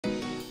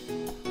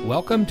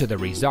Welcome to the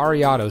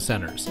Razzari Auto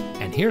Centers,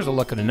 and here's a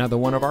look at another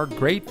one of our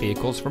great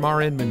vehicles from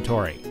our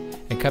inventory.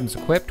 It comes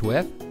equipped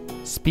with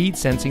speed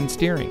sensing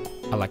steering,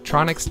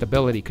 electronic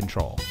stability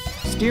control,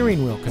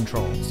 steering wheel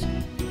controls,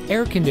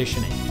 air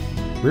conditioning,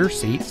 rear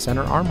seat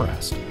center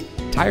armrest,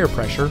 tire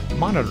pressure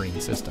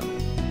monitoring system,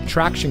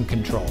 traction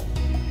control,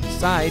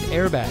 side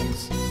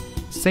airbags,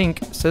 sync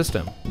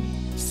system,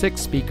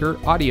 6-speaker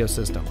audio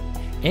system,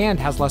 and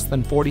has less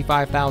than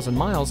 45,000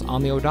 miles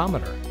on the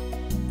odometer.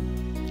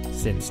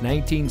 Since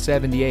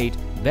 1978,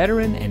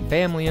 veteran and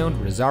family-owned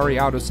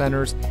Razzari Auto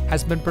Centers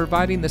has been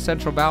providing the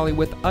Central Valley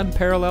with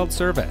unparalleled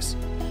service.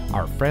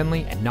 Our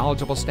friendly and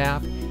knowledgeable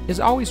staff is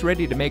always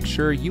ready to make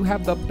sure you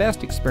have the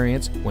best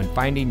experience when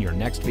finding your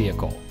next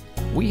vehicle.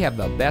 We have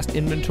the best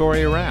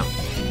inventory around,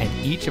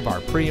 and each of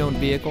our pre-owned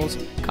vehicles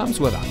comes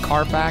with a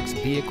Carfax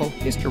Vehicle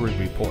History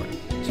Report,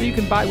 so you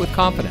can buy with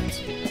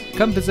confidence.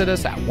 Come visit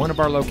us at one of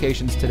our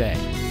locations today.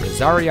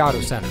 Razzari Auto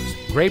Centers,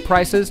 great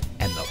prices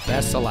and the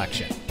best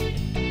selection.